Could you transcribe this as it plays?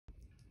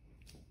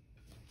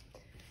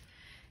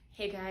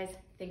Hey guys,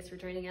 thanks for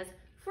joining us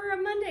for a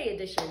Monday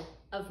edition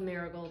of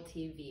Marigold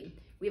TV.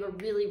 We have a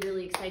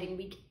really exciting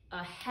week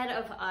ahead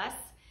of us.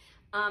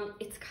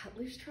 It's Cut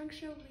Loose Trunk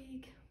Show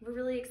week. We're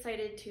really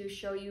excited to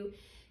show you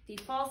the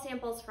fall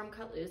samples from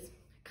Cut Loose.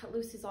 Cut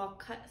Loose is all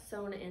cut,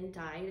 sewn, and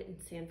dyed in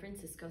San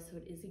Francisco, so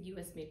it is a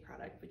US made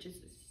product, which is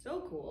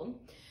so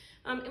cool.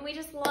 And we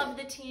just love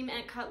the team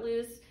at Cut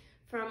Loose,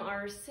 from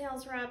our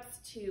sales reps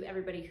to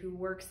everybody who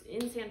works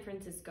in San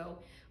Francisco.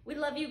 We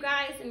love you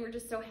guys, and we're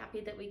just so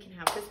happy that we can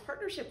have this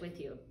partnership with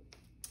you.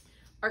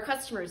 Our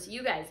customers,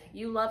 you guys,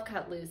 you love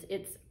Cut Loose.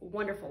 It's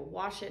wonderful.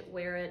 Wash it,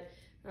 wear it,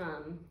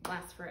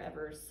 lasts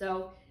forever.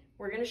 So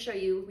we're gonna show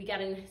you, we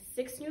got in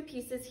 6 new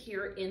pieces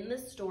here in the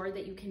store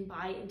that you can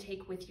buy and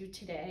take with you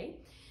today.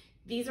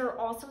 These are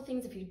also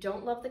things, if you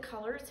don't love the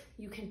colors,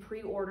 you can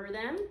pre-order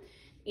them,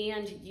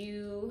 and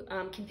you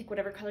can pick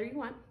whatever color you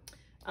want.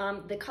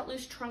 The Cut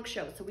Loose Trunk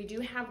Show. So we do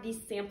have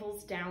these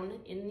samples down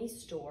in the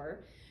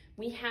store.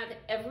 We have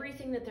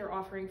everything that they're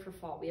offering for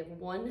fall. We have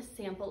 1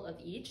 sample of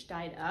each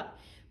dyed up,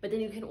 but then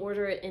you can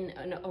order it in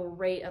an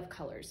array of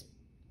colors.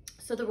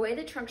 So the way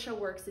the trunk show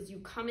works is you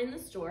come in the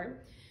store,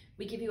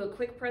 we give you a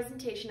quick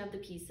presentation of the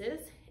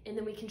pieces, and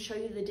then we can show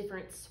you the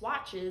different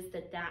swatches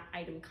that that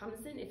item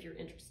comes in if you're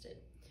interested.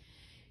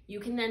 You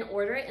can then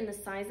order it in the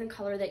size and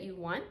color that you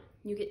want.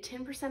 You get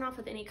 10% off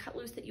of any Cut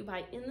Loose that you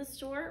buy in the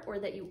store or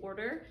that you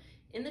order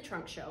in the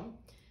trunk show.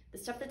 The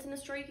stuff that's in the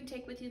store you can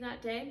take with you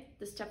that day.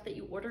 The stuff that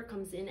you order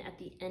comes in at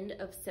the end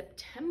of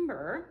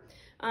September,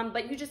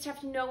 but you just have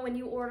to know when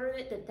you order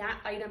it that that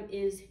item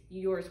is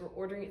yours. We're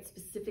ordering it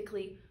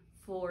specifically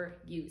for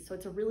you. So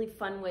it's a really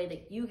fun way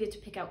that you get to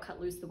pick out Cut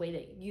Loose the way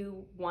that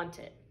you want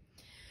it.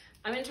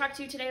 I'm going to talk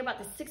to you today about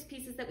the 6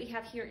 pieces that we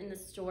have here in the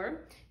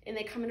store, and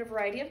they come in a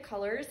variety of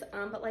colors,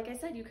 but like I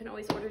said, you can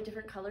always order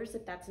different colors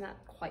if that's not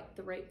quite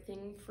the right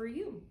thing for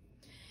you.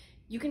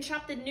 You can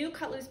shop the new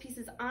Cut Loose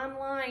pieces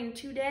online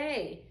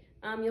today.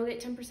 You'll get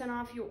 10%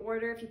 off your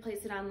order if you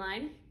place it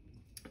online.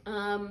 We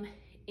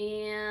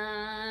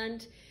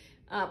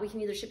can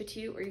either ship it to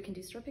you or you can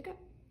do store pickup.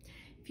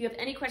 If you have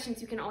any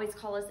questions, you can always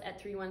call us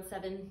at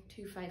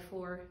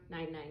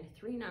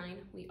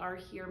 317-254-9939. We are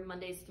here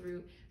Mondays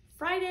through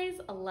Fridays,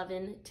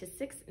 11 to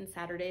 6, and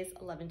Saturdays,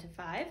 11 to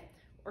 5,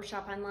 or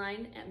shop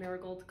online at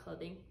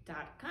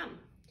marigoldclothing.com.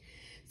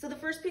 So the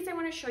first piece I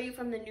want to show you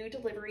from the new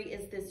delivery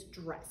is this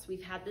dress.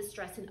 We've had this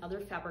dress in other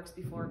fabrics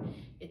before.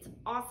 It's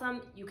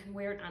awesome. You can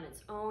wear it on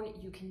its own.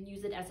 You can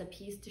use it as a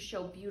piece to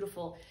show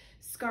beautiful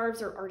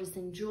scarves or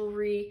artisan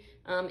jewelry.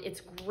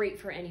 It's great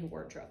for any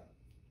wardrobe.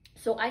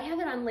 So I have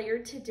it on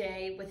layered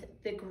today with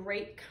the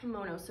great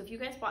kimono. So if you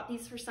guys bought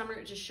these for summer,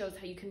 it just shows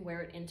how you can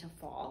wear it into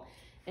fall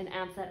and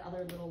adds that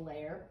other little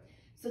layer.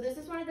 So this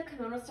is one of the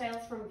kimono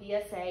styles from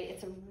VSA.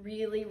 It's a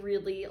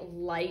really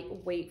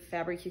lightweight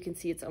fabric. You can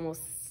see it's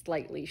almost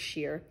slightly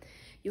sheer.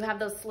 You have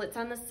those slits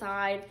on the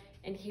side,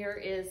 and here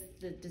is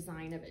the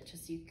design of it,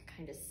 just so you can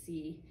kind of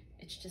see.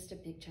 It's just a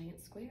big giant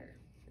square.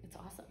 It's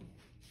awesome.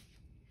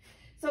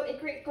 So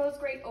it goes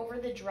great over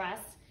the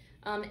dress,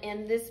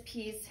 and this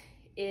piece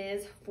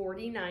is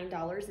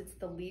 $49. It's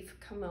the leaf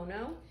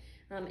kimono,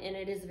 and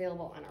it is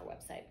available on our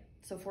website.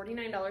 So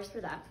 $49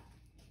 for that.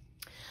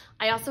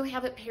 I also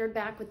have it paired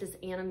back with this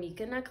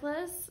Anamika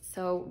necklace.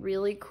 So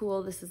really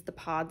cool. This is the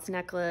pods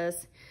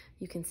necklace.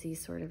 You can see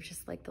sort of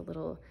just like the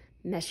little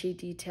meshy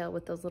detail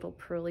with those little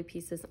pearly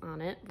pieces on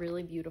it.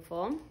 Really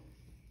beautiful.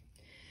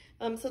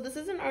 So this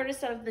is an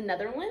artist out of the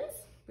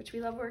Netherlands, which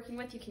we love working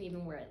with. You can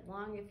even wear it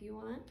long if you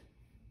want.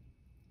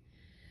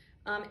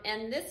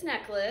 And this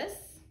necklace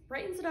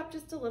brightens it up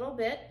just a little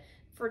bit.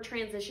 For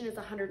transition is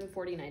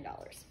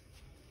 $149.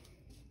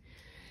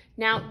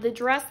 Now, the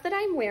dress that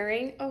I'm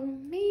wearing, oh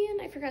man,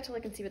 I forgot to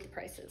look and see what the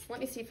price is. Let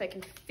me see if I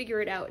can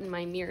figure it out in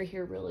my mirror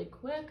here really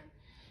quick.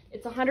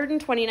 It's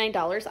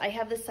 $129. I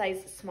have the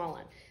size small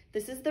on.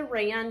 This is the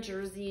rayon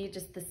jersey,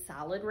 just the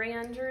solid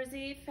rayon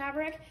jersey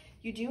fabric.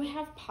 You do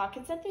have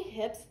pockets at the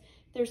hips.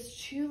 There's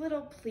 2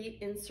 little pleat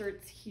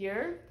inserts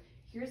here.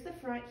 Here's the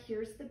front,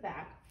 here's the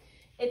back.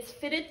 It's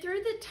fitted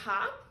through the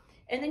top,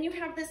 and then you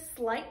have this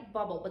slight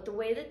bubble, but the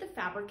way that the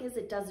fabric is,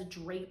 it does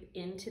drape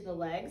into the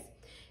legs.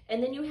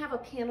 And then you have a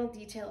panel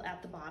detail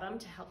at the bottom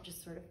to help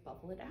just sort of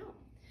bubble it out.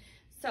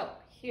 So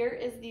here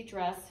is the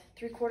dress,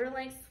 3/4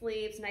 length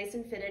sleeves, nice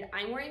and fitted.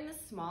 I'm wearing the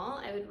small.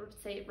 I would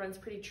say it runs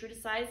pretty true to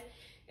size,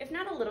 if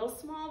not a little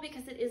small,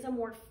 because it is a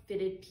more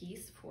fitted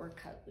piece for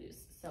Cut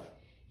Loose. So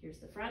here's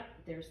the front,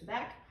 there's the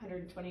back,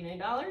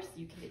 $129.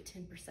 You can get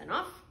 10%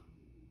 off.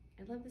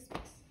 I love this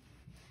piece.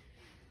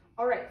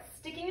 All right,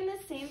 sticking in the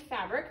same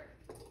fabric,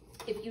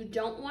 if you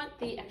don't want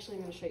the, actually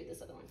I'm gonna show you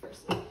this other one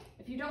first.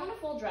 If you don't want a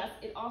full dress,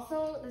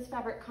 this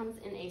fabric comes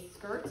in a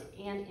skirt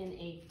and in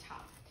a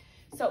top.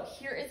 So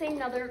here is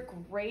another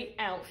great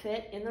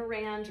outfit in the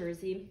rayon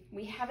jersey.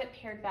 We have it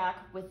paired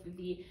back with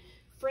the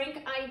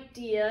Frank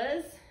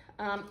Ideas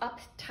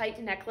uptight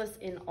necklace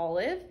in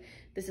olive.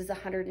 This is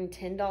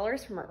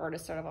 $110 from our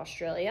artist out of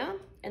Australia.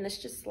 And this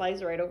just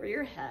slides right over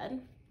your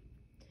head.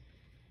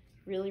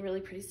 Really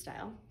pretty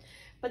style.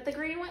 But the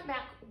green went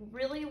back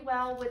really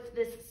well with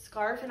this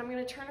scarf, and I'm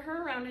gonna turn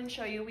her around and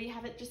show you. We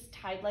have it just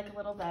tied like a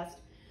little vest.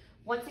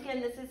 Once again,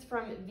 this is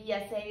from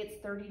VSA,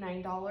 it's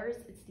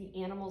 $39. It's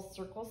the Animal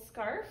Circle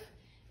scarf.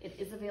 It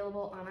is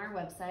available on our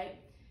website.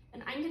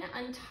 And I'm gonna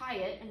untie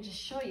it and just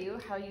show you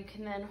how you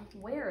can then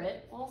wear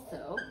it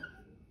also,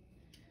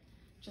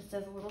 just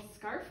as a little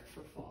scarf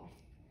for fall.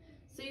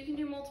 So you can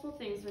do multiple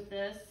things with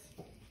this.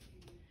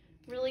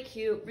 Really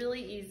cute,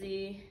 really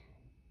easy.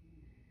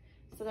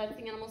 So that's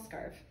the animal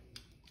scarf.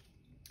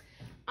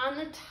 On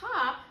the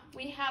top,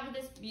 we have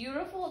this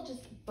beautiful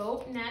just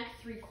boat neck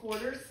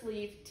 3/4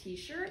 sleeve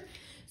t-shirt.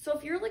 So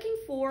if you're looking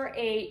for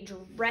a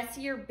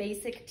dressier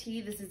basic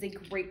tee, this is a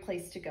great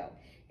place to go.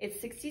 It's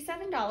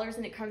 $67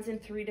 and it comes in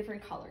 3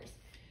 different colors.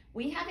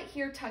 We have it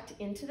here tucked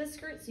into the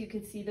skirt so you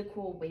can see the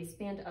cool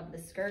waistband of the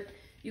skirt.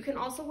 You can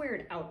also wear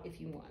it out if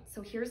you want.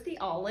 So here's the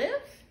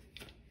olive,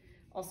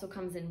 also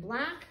comes in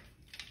black,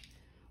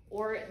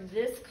 or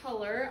this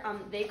color,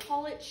 they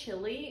call it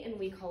chili and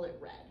we call it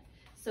red.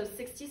 So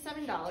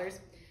 $67,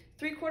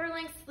 3/4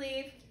 length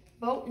sleeve,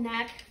 boat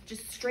neck,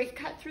 just straight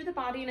cut through the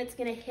body, and it's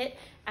gonna hit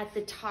at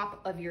the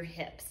top of your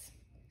hips.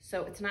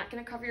 So it's not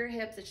gonna cover your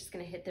hips, it's just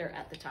gonna hit there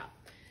at the top.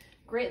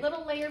 Great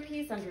little layer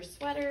piece under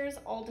sweaters,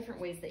 all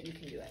different ways that you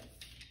can do it.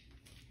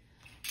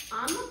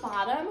 On the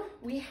bottom,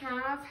 we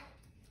have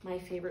my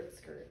favorite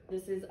skirt.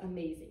 This is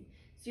amazing.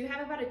 So you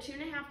have about a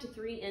 2.5 to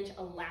 3 inch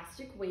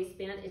elastic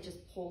waistband. It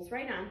just pulls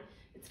right on.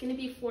 It's gonna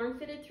be form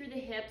fitted through the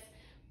hips,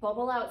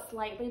 bubble out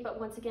slightly, but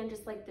once again,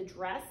 just like the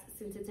dress,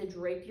 since it's a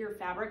drapier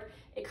fabric,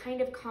 it kind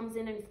of comes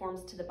in and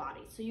forms to the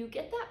body. So you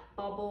get that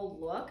bubble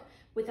look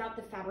without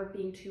the fabric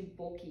being too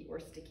bulky or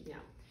sticking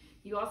out.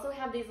 You also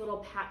have these little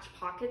patch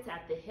pockets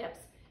at the hips.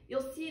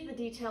 You'll see the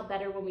detail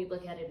better when we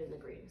look at it in the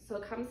green. So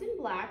it comes in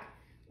black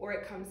or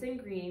it comes in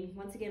green.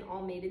 Once again,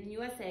 all made in the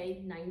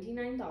USA,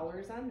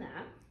 $99 on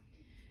that.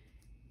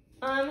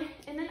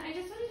 And then I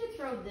just wanted to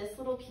throw this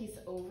little piece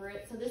over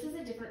it. So this is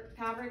a different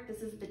fabric.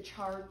 This is the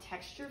char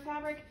texture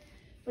fabric.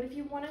 But if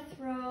you want to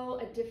throw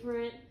a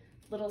different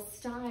little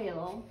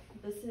style,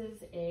 this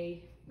is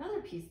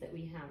another piece that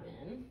we have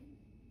in,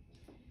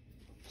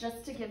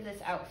 just to give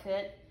this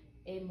outfit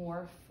a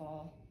more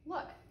fall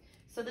look.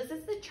 So this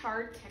is the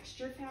char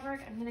texture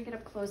fabric. I'm gonna get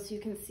up close so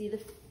you can see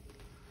the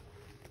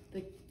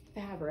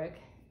fabric.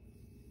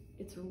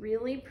 It's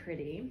really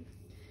pretty.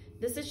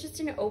 This is just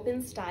an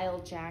open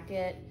style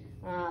jacket.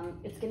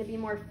 It's gonna be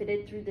more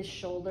fitted through the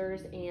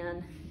shoulders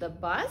and the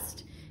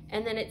bust,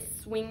 and then it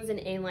swings and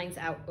A-lines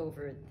out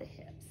over the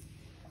hips.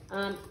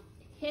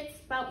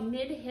 Hits about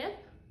mid-hip,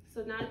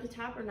 so not at the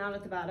top or not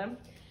at the bottom.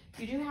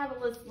 You do have a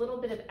little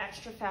bit of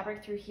extra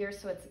fabric through here,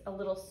 so it's a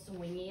little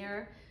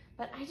swingier,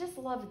 but I just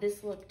love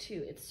this look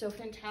too. It's so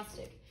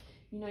fantastic.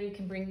 You know, you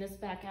can bring this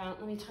back out.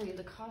 Let me tell you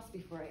the cost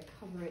before I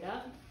cover it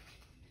up.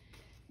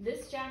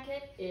 This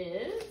jacket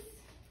is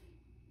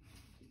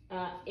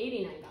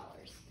 $89.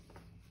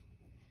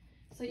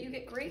 So you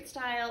get great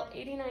style,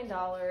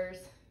 $89.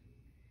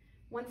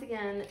 Once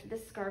again,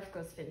 this scarf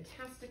goes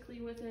fantastically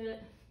with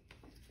it,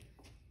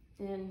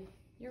 and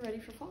you're ready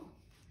for fall.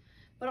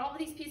 But all of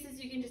these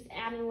pieces you can just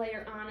add and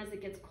layer on as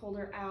it gets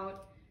colder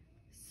out.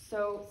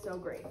 So, so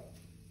great.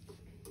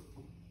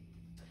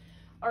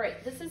 All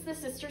right, this is the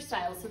sister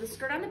style. So the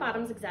skirt on the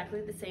bottom is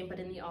exactly the same, but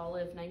in the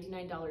olive,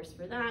 $99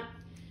 for that.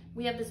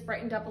 We have this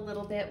brightened up a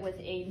little bit with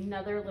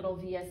another little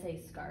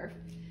VSA scarf.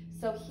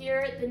 So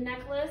here, the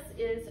necklace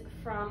is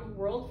from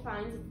World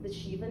Finds. It's the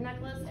Shiva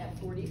necklace at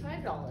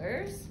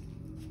 $45.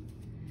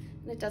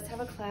 And it does have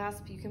a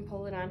clasp, you can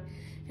pull it on.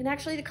 And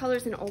actually the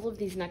colors in all of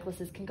these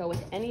necklaces can go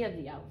with any of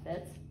the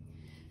outfits.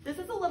 This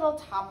is a little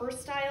topper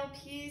style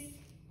piece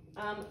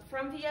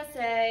from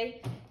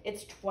VSA.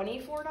 It's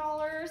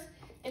 $24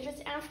 and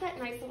just adds that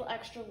nice little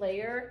extra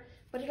layer,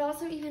 but it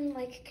also even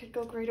like could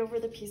go great over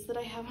the piece that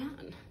I have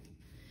on.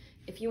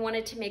 If you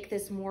wanted to make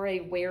this more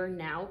a wear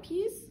now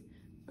piece,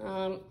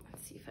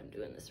 let's see if I'm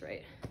doing this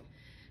right.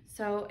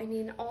 So, I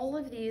mean, all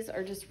of these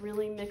are just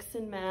really mix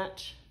and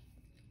match.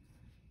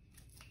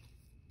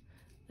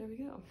 There we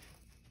go.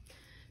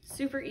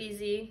 Super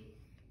easy,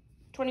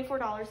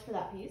 $24 for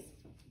that piece.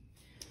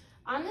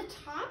 On the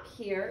top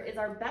here is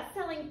our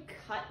best-selling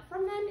cut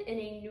from them in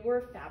a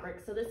newer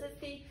fabric. So this is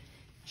the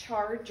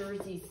char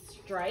jersey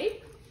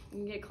stripe. You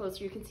can get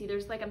closer, you can see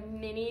there's like a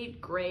mini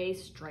gray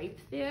stripe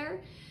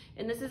there.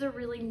 And this is a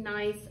really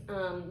nice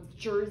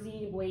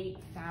jersey weight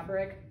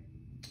fabric,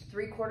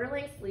 3/4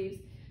 length sleeves.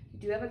 You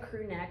do have a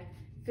crew neck,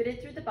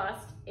 fitted through the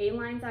bust,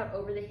 A-lines out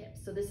over the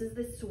hips. So this is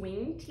the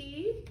swing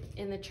tee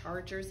in the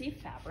char jersey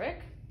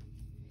fabric.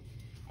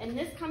 And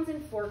this comes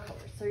in 4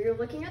 colors. So you're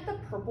looking at the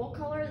purple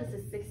color. This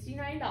is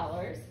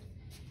 $69.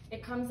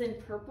 It comes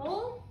in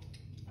purple,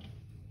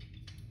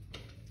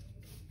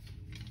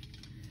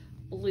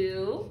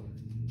 blue,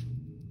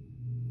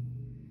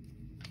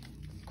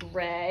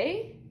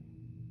 gray,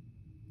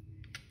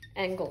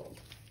 and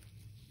gold.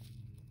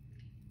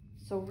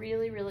 So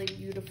really, really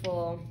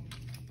beautiful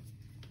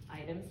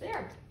items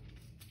there.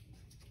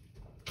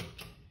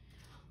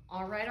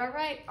 All right, all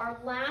right. Our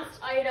last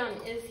item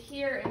is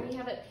here, and we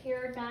have it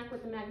paired back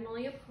with the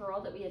Magnolia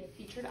Pearl that we had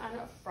featured on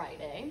a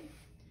Friday.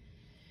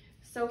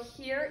 So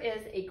here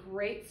is a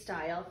great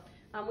style.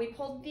 We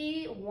pulled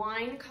the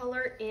wine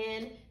color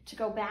in to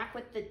go back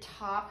with the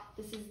top.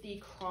 This is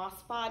the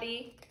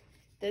crossbody.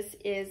 This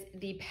is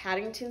the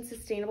Paddington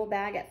Sustainable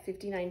Bag at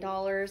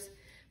 $59.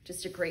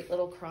 Just a great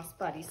little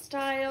crossbody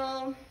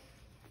style.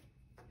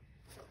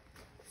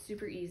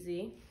 Super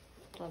easy.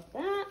 Love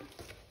that.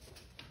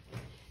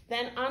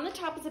 Then on the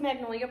top is a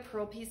Magnolia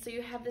Pearl piece. So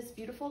you have this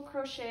beautiful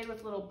crochet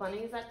with little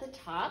bunnies at the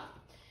top,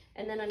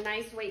 and then a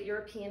nice weight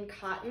European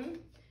cotton.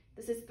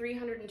 This is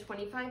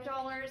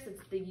 $325.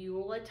 It's the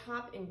Eula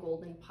top in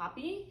Golden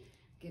Poppy.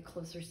 Get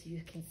closer so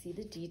you can see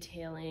the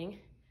detailing.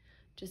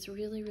 Just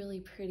really,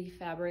 really pretty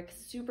fabric,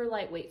 super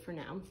lightweight for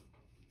now.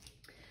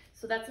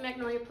 So that's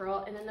Magnolia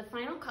Pearl. And then the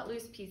final cut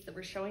loose piece that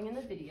we're showing in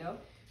the video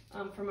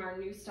from our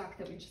new stock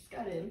that we just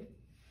got in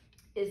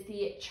is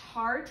the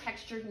Char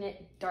Textured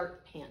Knit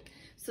Dart Pant.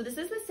 So this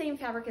is the same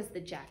fabric as the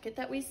jacket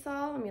that we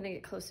saw. I'm gonna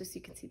get closer so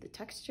you can see the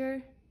texture.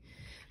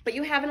 But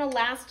you have an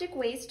elastic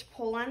waist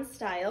pull-on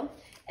style.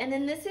 And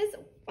then this is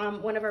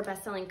one of our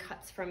best-selling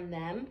cuts from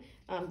them,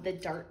 the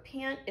Dart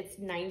Pant. It's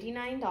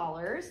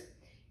 $99.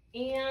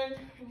 And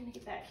I'm gonna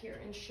get back here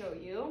and show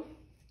you.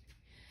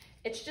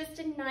 It's just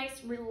a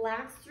nice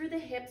relax through the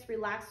hips,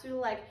 relax through the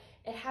leg.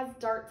 It has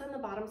darts on the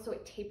bottom, so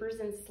it tapers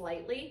in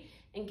slightly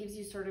and gives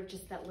you sort of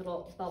just that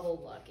little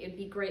bubble look. It'd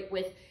be great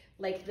with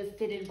like the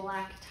fitted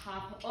black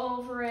top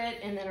over it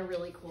and then a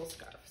really cool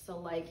scarf. So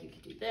like you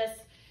could do this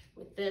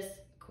with this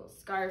cool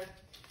scarf.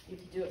 You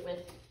could do it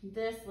with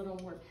this little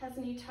more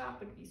peasant-y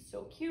top. It'd be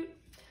so cute.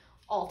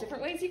 All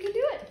different ways you can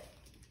do it.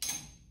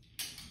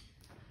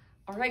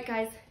 All right,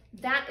 guys,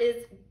 that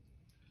is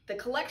the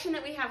collection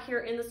that we have here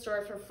in the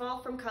store for fall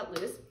from Cut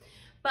Loose.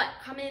 But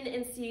come in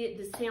and see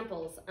the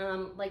samples.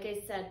 Like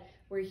I said,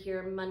 we're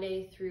here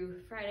Monday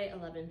through Friday,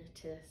 11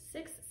 to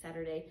 6,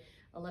 Saturday,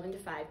 11 to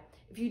 5.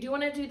 If you do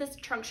want to do this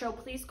trunk show,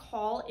 please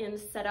call and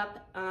set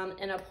up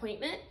an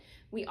appointment.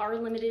 We are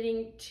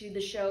limiting to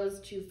the shows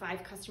to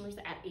 5 customers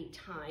at a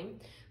time,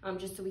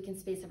 just so we can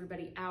space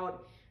everybody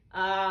out.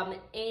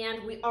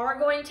 And we are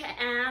going to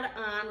add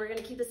on, we're going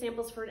to keep the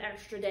samples for an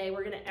extra day.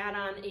 We're going to add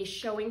on a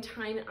showing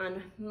time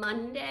on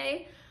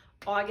Monday,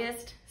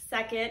 August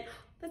 2nd.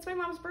 That's my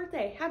mom's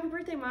birthday. Happy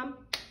birthday, Mom.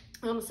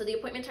 So the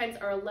appointment times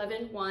are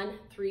 11, 1,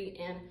 3,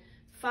 and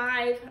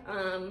 5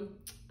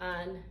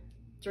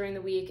 during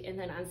the week, and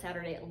then on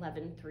Saturday,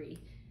 11,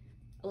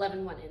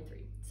 1, and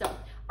 3. So,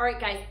 all right,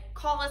 guys,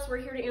 call us. We're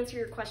here to answer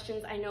your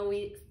questions. I know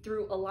we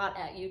threw a lot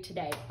at you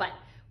today, but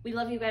we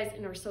love you guys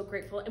and are so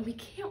grateful, and we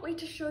can't wait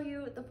to show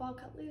you the fall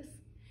cut loose.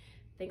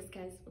 Thanks,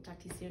 guys. We'll talk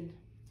to you soon.